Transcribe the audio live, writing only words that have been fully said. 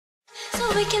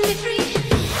so we can be free.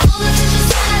 All the future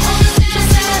sad, all the future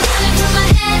sad, running through my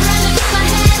head, running through my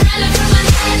head, running through my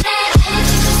head, all the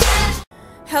future sad.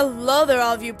 Hello there,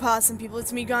 all of you possum people.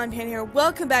 It's me, Grandpan here.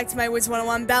 Welcome back to my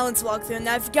Wizard101 balance walkthrough.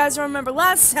 Now, if you guys remember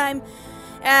last time,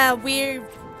 we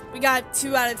got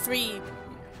 2 out of 3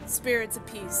 spirits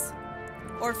apiece,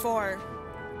 or 4.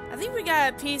 I think we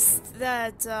got a piece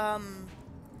that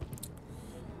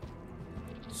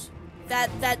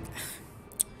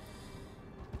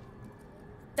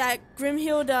that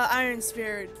Grimhilda Iron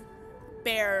Spirit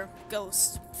bear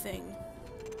ghost thing.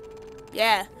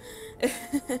 Yeah.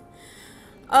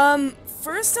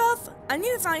 First off, I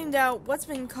need to find out what's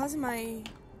been causing my...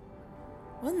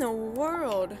 What in the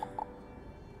world?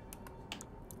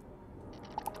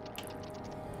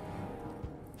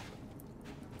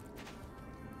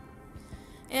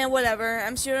 And whatever,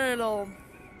 I'm sure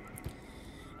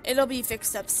it'll be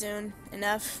fixed up soon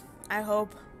enough, I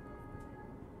hope.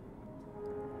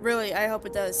 Really, I hope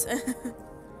it does.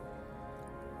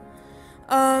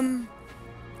 I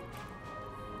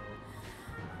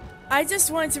just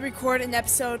wanted to record an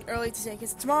episode early today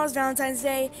because tomorrow's Valentine's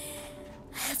Day.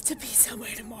 I have to be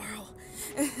somewhere tomorrow.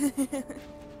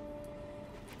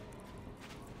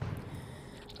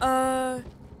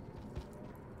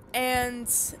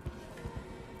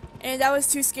 And I was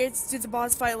too scared to do the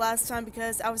boss fight last time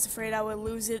because I was afraid I would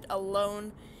lose it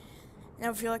alone. And I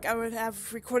would feel like I would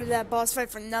have recorded that boss fight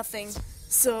for nothing.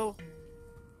 So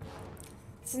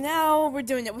now we're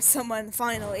doing it with someone,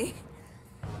 finally.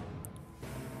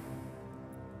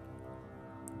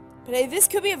 But hey, this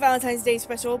could be a Valentine's Day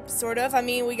special, sort of. I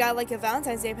mean, we got like a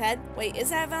Valentine's Day pet. Wait, is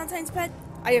that a Valentine's pet?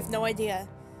 I have no idea.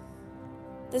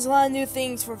 There's a lot of new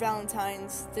things for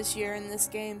Valentine's this year in this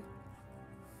game.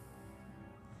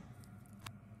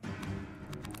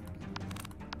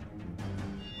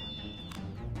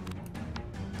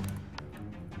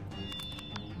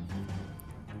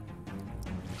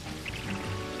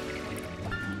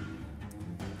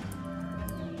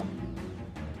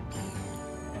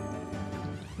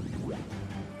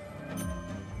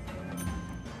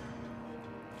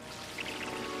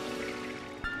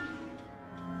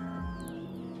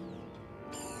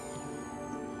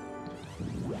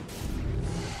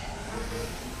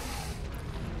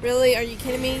 Really? Are you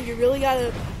kidding me? You really got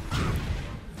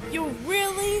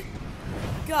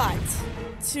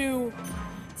to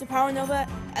Power Nova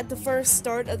at the first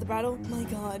start of the battle? My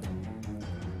god.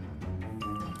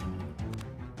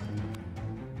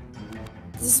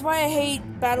 This is why I hate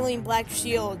battling Black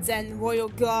Shields and Royal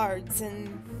Guards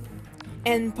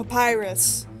and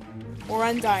Papyrus or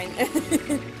Undyne.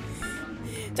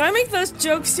 Do I make those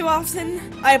jokes too often?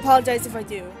 I apologize if I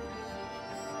do.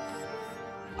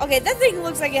 Okay, that thing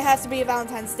looks like it has to be a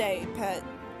Valentine's Day pet.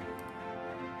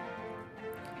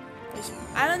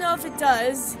 I don't know if it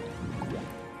does.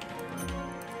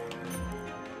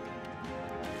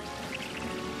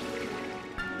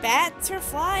 Bats or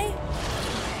fly?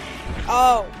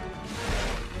 Oh.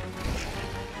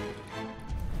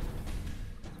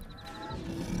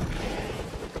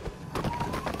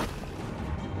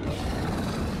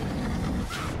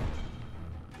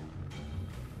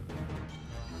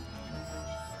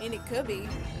 And it could be.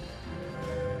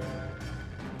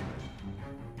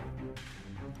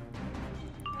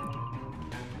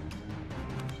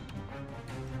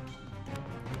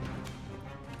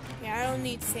 Yeah, I don't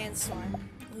need Sandstorm.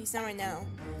 At least not right now.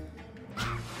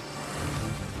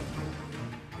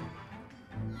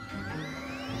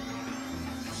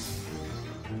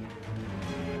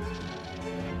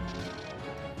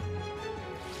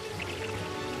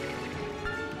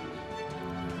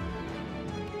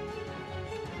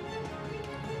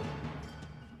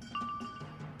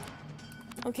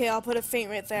 Okay, I'll put a feint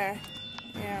right there.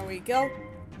 There we go.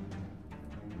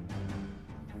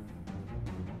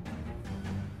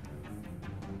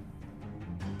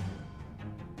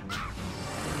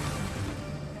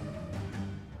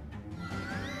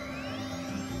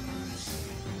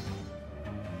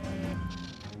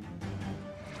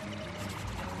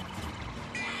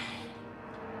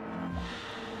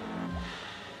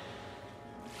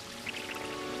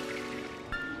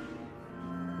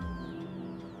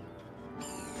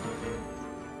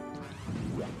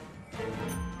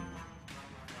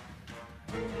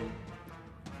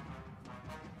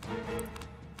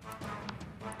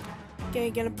 Okay,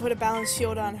 gonna put a balance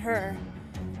shield on her.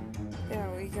 There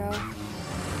we go.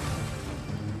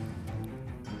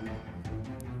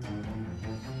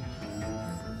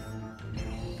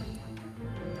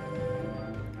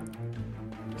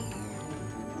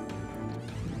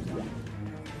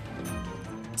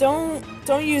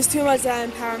 Don't use too much of that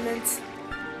empowerment.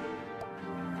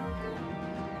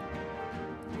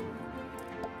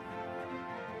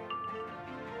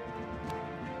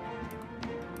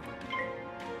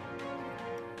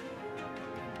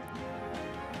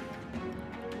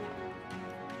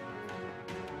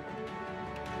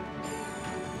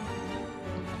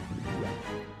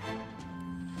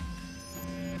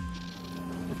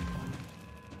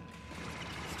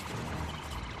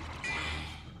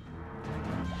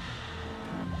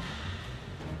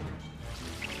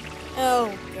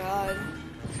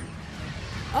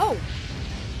 Oh.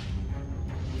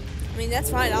 I mean,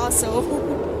 that's fine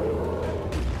also.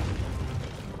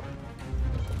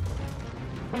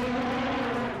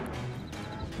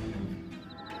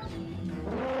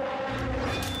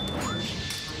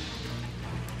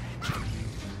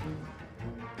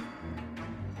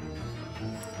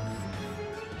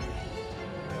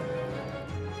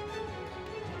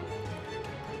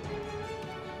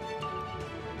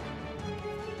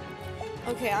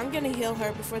 Okay, I'm gonna heal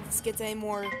her before this gets any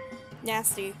more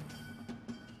nasty.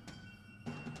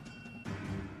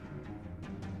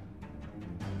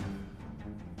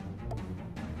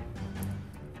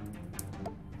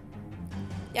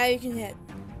 Yeah, you can hit.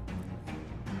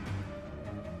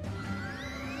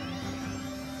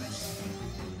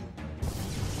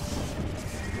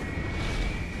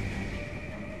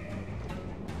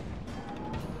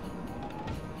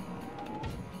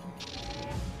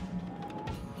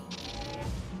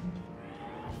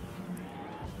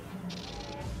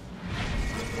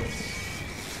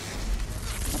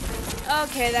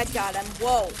 Okay, that got him.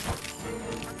 Whoa.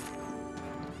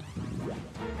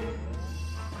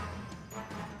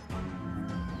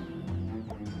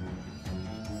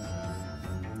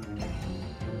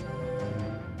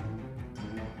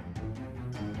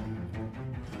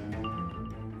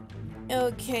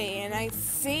 Okay, and I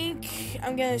think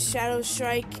I'm gonna Shadow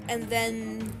Strike and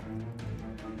then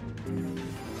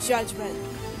Judgment.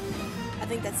 I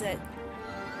think that's it.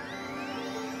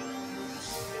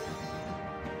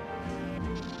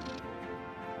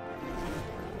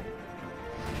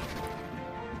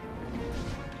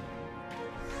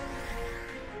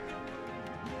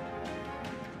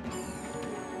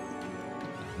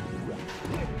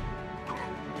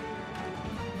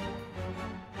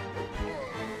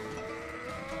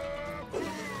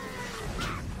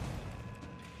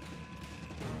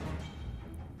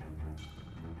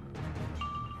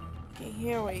 Okay,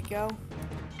 here we go.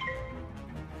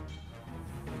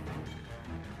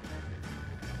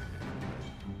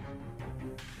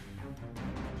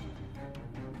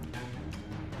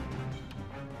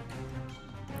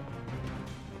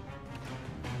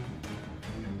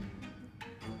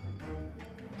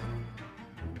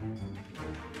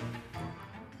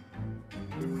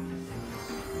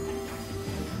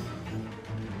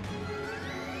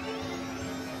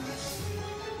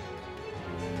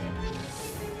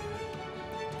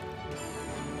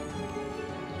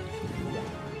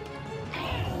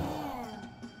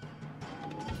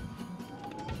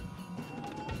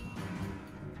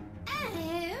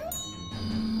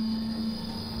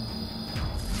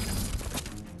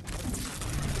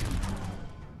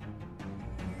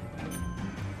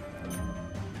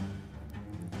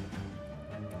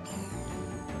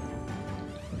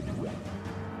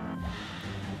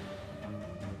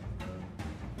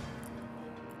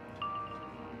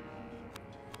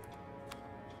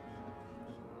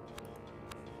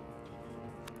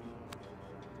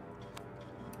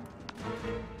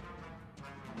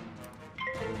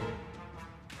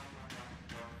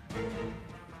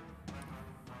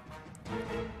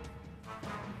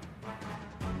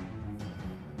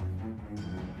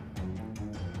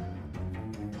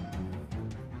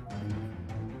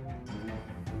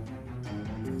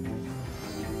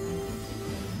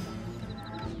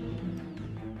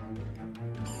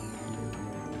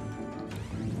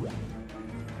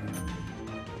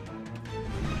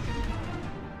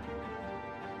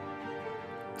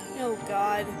 Oh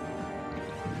God.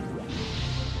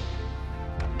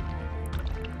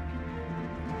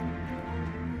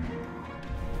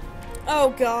 Oh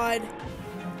God.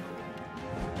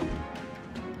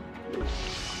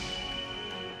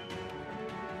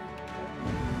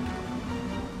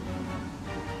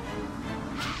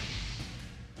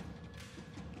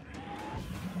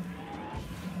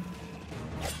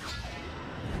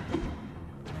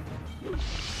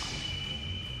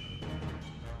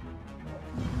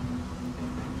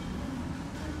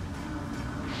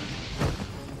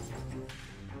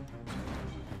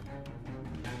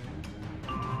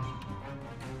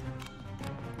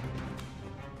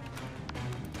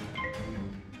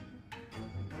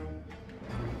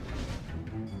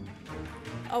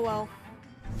 Oh well.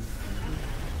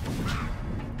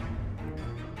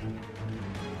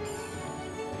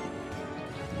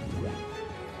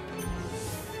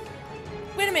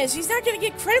 Wait a minute, she's not gonna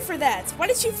get credit for that. Why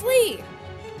did she flee?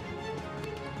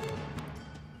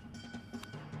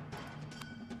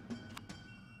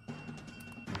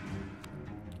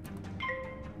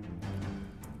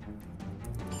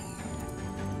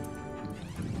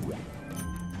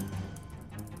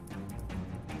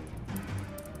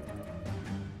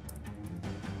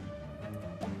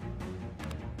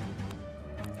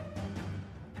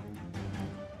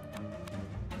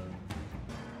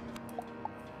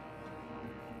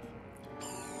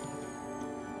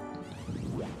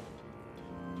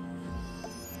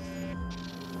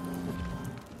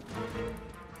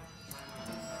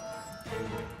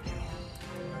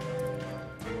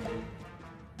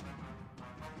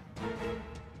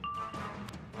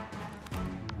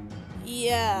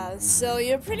 Yeah, so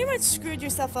you pretty much screwed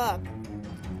yourself up.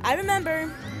 I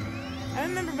remember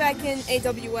back in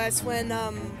AWS when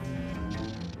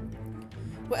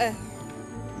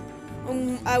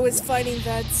I was fighting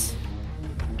that.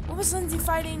 What was Lindsay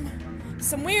fighting?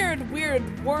 Some weird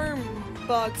worm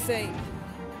bug thing.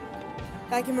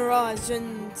 Back in Mirage,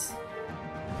 and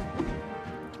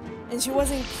she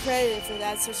wasn't credited for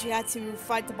that, so she had to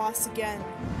fight the boss again.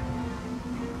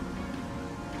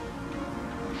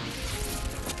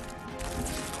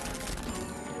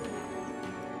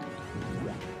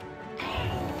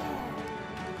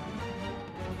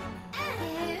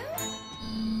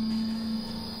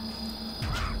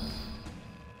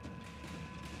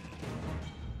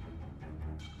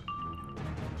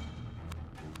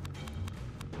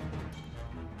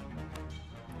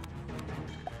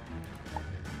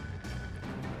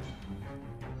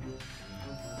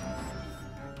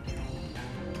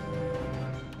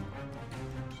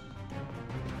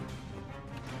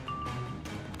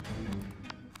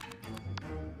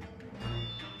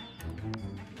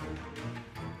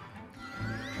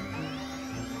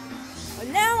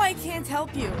 Now I can't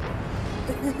help you.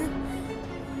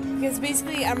 Because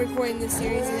basically I'm recording this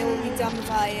series and it would be dumb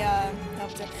if I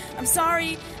helped her. I'm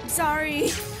sorry.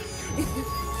 It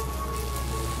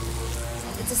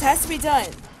just has to be done.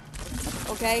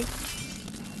 Okay?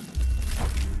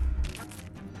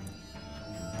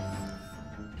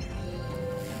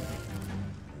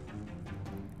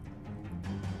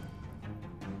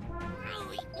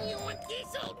 You want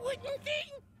this old wooden thing?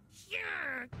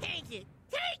 Sure, take it.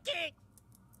 Take it!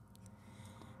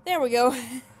 There we go.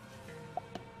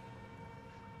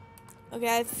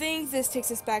 Okay, I think this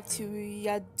takes us back to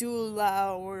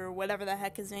Yadula, or whatever the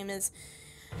heck his name is.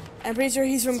 I'm pretty sure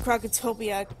he's from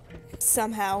Crocotopia,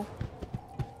 somehow.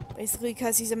 Basically,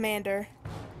 because he's a mander.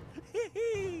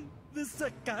 The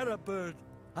Sakara bird.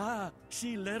 Ah,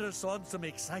 she led us on some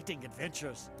exciting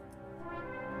adventures.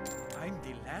 I'm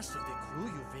the last of the crew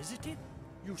you visited?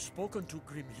 You've spoken to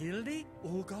Grimhilde,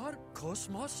 Ogar,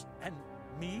 Cosmos, and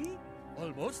me?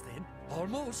 Almost then,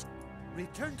 almost.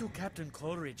 Return to Captain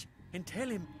Coleridge and tell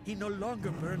him he no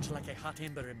longer burns like a hot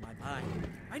ember in my mind.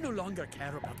 I no longer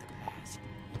care about the past.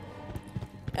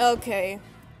 Okay.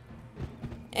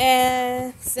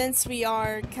 And since we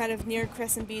are kind of near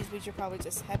Crescent Beach, we should probably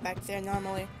just head back there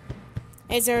normally.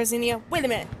 Hey, Zarazinia, wait a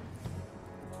minute.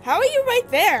 How are you right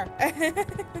there?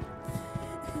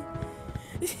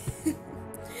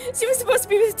 She was supposed to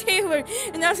be with Taylor,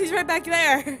 and now she's right back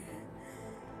there.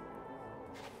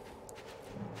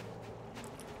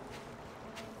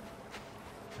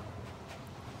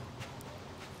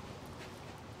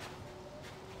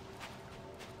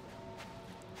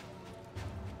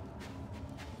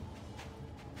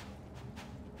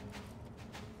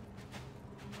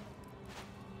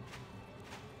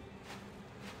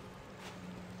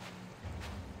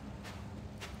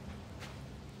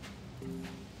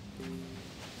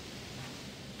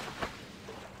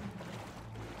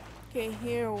 Okay,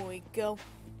 here we go.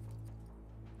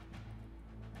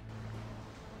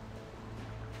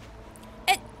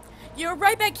 And you're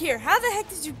right back here. How the heck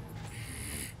did you...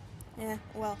 Yeah,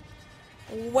 well,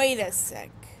 wait a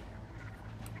sec.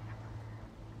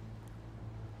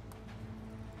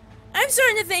 I'm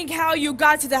starting to think how you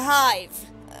got to the hive.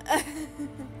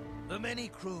 The many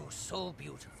crew so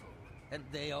beautiful, and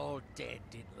they all dead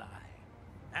did lie.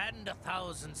 And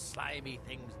 1,000 slimy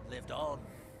things lived on,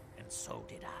 and so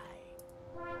did I.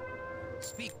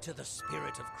 Speak to the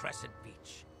spirit of Crescent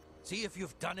Beach. See if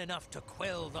you've done enough to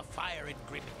quell the fire in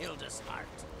Grimhilda's heart.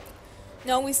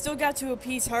 No, we still got to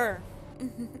appease her.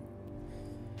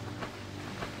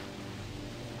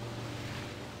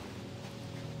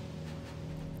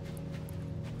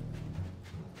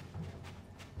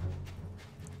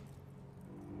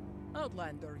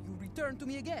 Outlander, you return to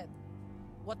me again.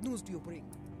 What news do you bring?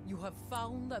 You have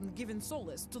found and given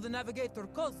solace to the Navigator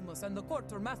Cosmos and the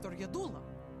Quartermaster Yadula.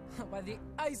 By the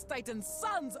Ice Titan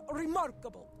sounds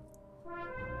remarkable.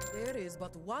 There is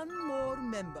but one more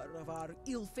member of our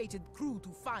ill-fated crew to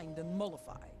find and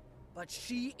mollify. But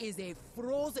she is a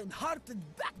frozen-hearted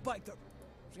backbiter.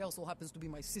 She also happens to be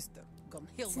my sister,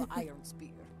 Gunhilda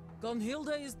Ironspear.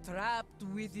 Gunhilda is trapped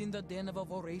within the den of a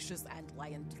voracious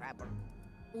antlion trapper.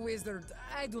 Wizard,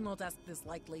 I do not ask this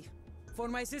lightly. For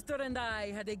my sister and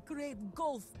I had a great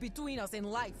gulf between us in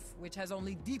life, which has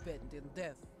only deepened in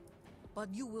death. But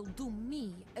you will do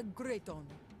me a great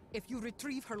honor if you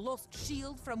retrieve her lost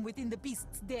shield from within the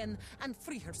beast's den and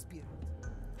free her spirit.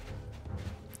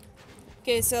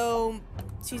 Okay, so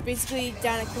she's basically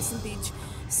down at Crescent Beach.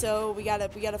 So we gotta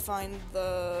find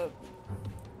the...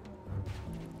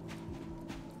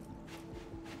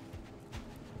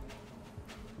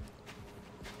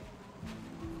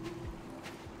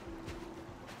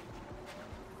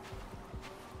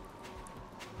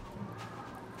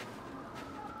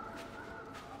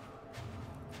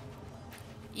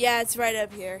 Yeah, it's right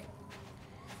up here.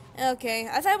 Okay,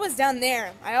 I thought it was down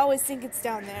there. I always think it's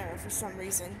down there for some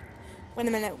reason. Wait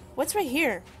a minute. What's right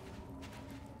here?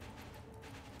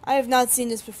 I have not seen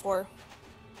this before.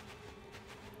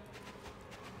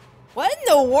 What in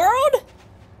the world?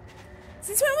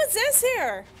 Since when was this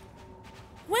here?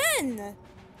 When?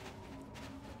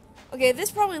 Okay, this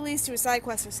probably leads to a side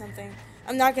quest or something.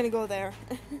 I'm not gonna go there.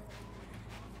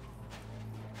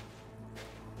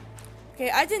 Okay,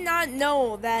 I did not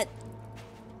know that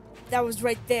that was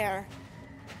right there.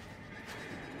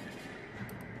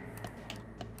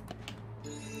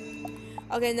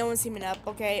 Okay, no one's teaming up.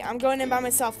 Okay, I'm going in by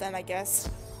myself then, I guess.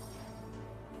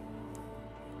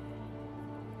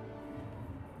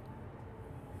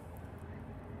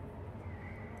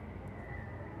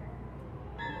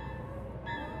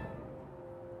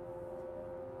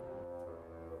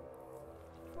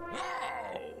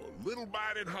 Oh, little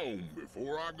bite at home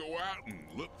before I go out and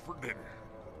look for dinner.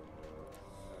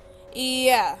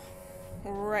 Yeah,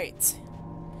 right.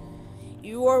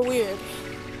 You are weird.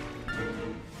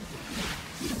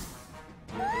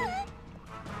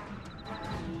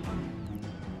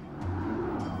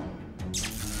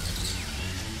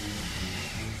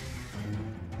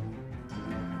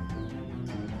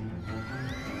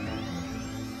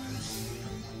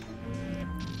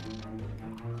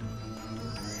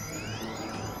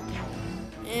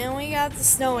 And we got the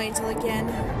snow angel again.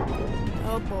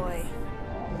 Oh boy.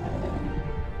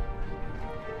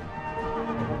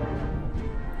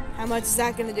 How much is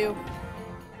that gonna do?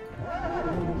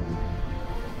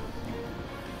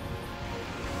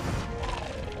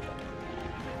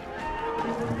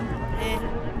 Eh.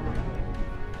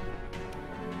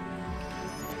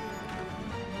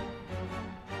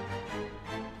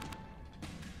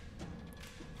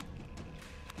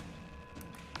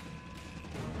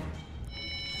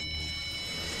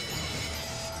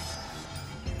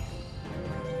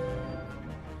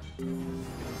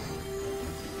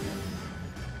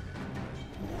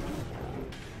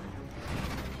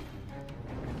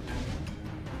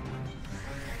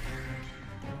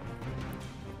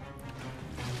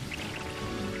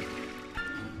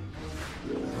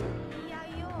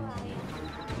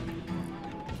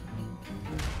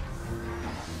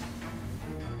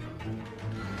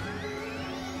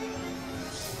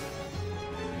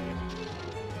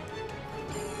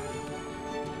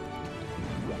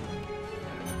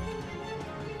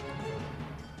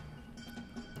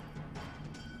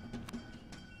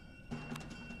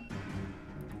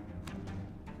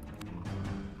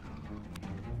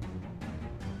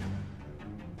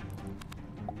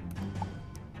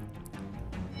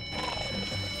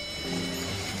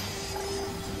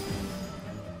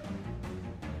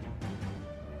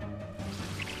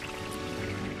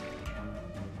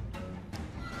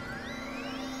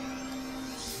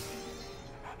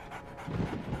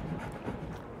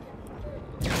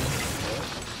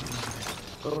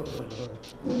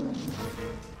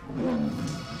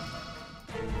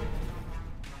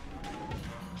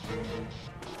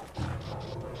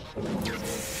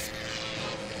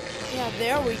 Yeah,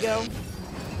 there we go.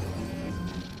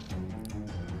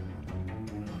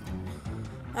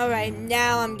 Alright,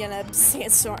 now I'm gonna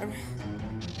sandstorm.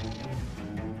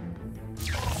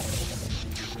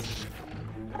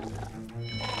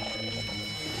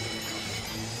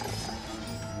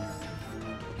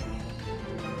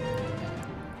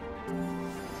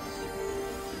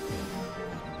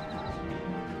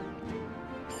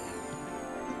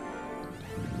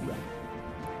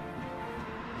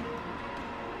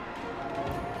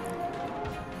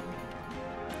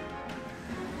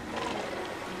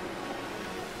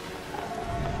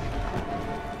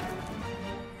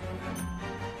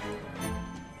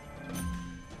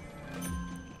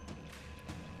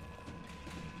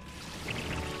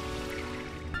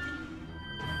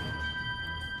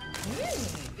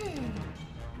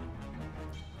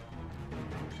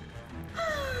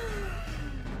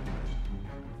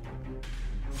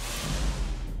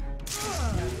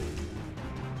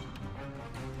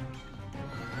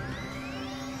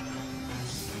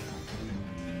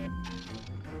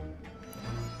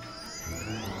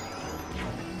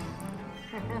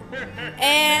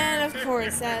 And of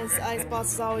course, as ice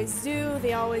bosses always do,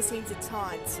 they always seem to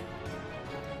taunt.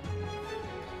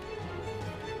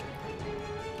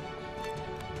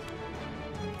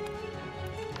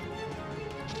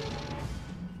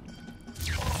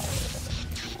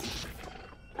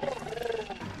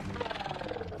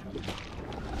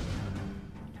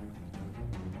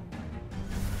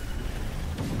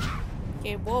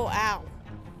 Okay, whoa, ow.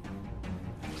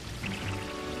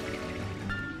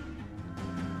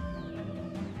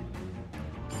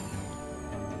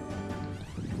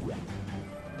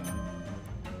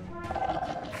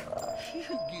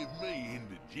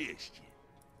 suggestion.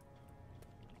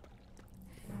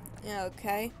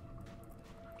 Okay.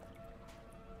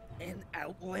 An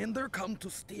outlander come to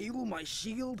steal my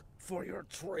shield for your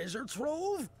treasure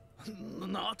trove?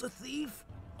 Not a thief?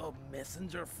 A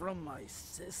messenger from my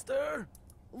sister?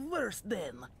 Worse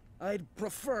then. I'd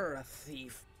prefer a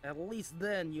thief. At least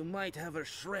then you might have a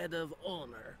shred of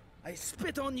honor. I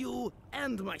spit on you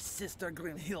and my sister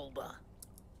Grimhilda.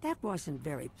 That wasn't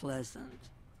very pleasant.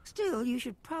 Still, you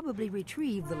should probably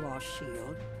retrieve the lost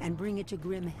shield and bring it to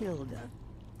Grimhilda.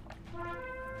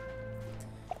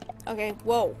 Okay,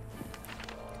 whoa.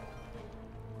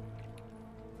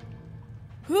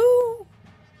 Who?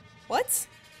 What?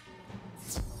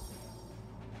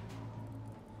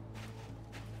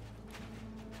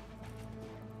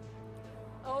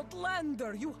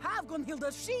 Outlander, you have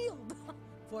Gunhilda's shield!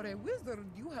 For a wizard,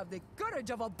 you have the courage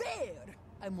of a bear!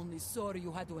 I'm only sorry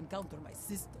you had to encounter my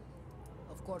sister.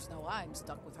 Of course, now I'm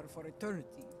stuck with her for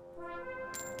eternity.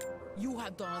 You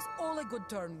have done us all a good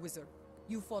turn, wizard.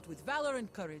 You fought with valor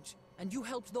and courage, and you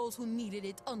helped those who needed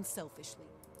it unselfishly.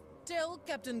 Tell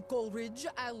Captain Coleridge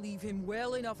I'll leave him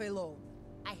well enough alone.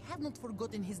 I have not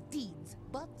forgotten his deeds,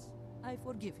 but I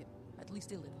forgive him, at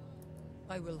least a little.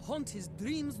 I will haunt his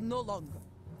dreams no longer.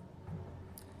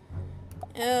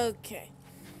 Okay.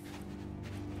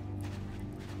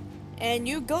 And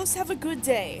you ghosts have a good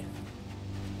day.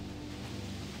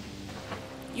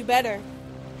 You better.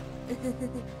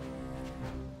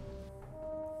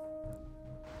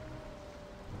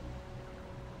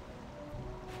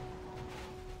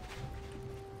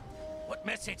 What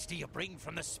message do you bring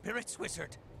from the spirits,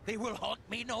 wizard? They will haunt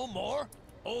me no more?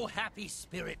 Oh, happy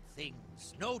spirit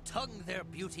things, no tongue their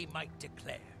beauty might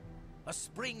declare. A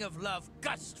spring of love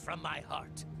gushed from my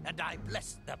heart, and I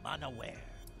blessed them unaware.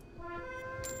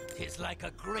 'Tis like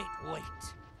a great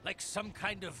weight, like some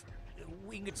kind of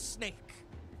winged snake,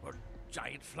 or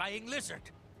giant flying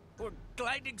lizard, or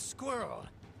gliding squirrel,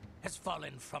 has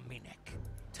fallen from me neck.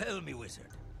 Tell me,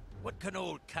 wizard, what can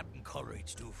old Captain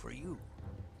Coleridge do for you?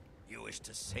 You wish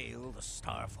to sail the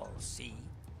Starfall Sea?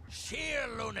 Sheer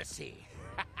lunacy!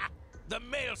 The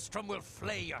maelstrom will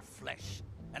flay your flesh,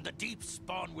 and the deep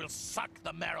spawn will suck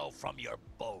the marrow from your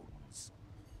bones.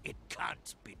 It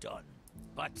can't be done,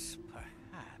 but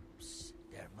perhaps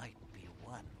there might be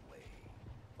one way.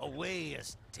 A way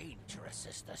as dangerous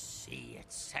as the sea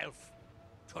itself,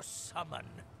 to summon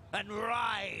and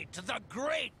ride the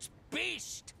great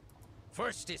beast!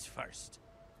 First is first.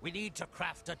 We need to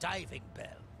craft a diving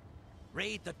bell.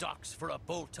 Raid the docks for a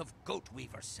bolt of goat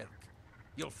weaver silk.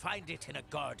 You'll find it in a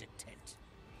guarded tent.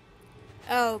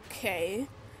 Okay.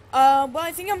 Well,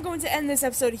 I think I'm going to end this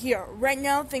episode here. Right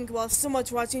now, thank you all so much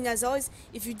for watching. As always,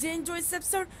 if you did enjoy this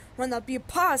episode, why not be a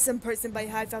possum person by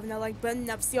high-fiving that like button.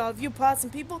 And I'll see all of you possum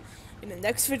people in the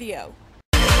next video.